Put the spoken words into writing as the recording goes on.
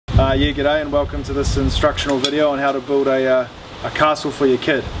Yeah, g'day and welcome to this instructional video on how to build a castle for your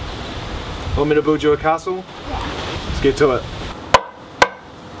kid. Want me to build you a castle? Yeah. Let's get to it.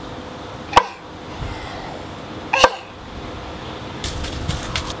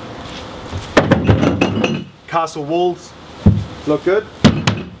 Castle walls look good.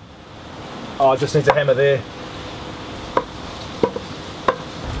 Oh, I just need to hammer there.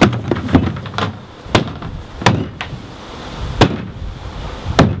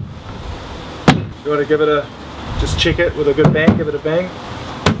 You want to give it a, just check it with a good bang, give it a bang.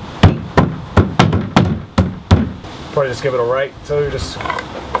 Probably just give it a rake too, just.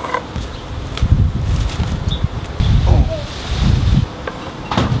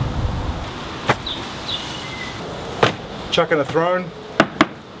 Chuck in a throne.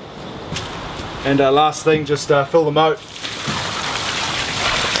 And last thing, just fill the moat.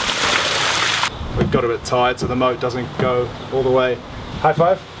 We've got a bit tight so the moat doesn't go all the way. High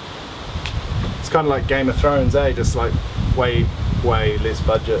five. It's kind of like Game of Thrones, eh? Just like way less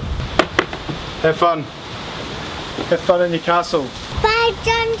budget. Have fun. Have fun in your castle. Bye,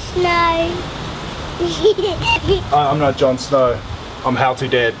 Jon Snow. I'm not Jon Snow. I'm How To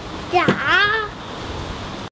Dad. Yeah.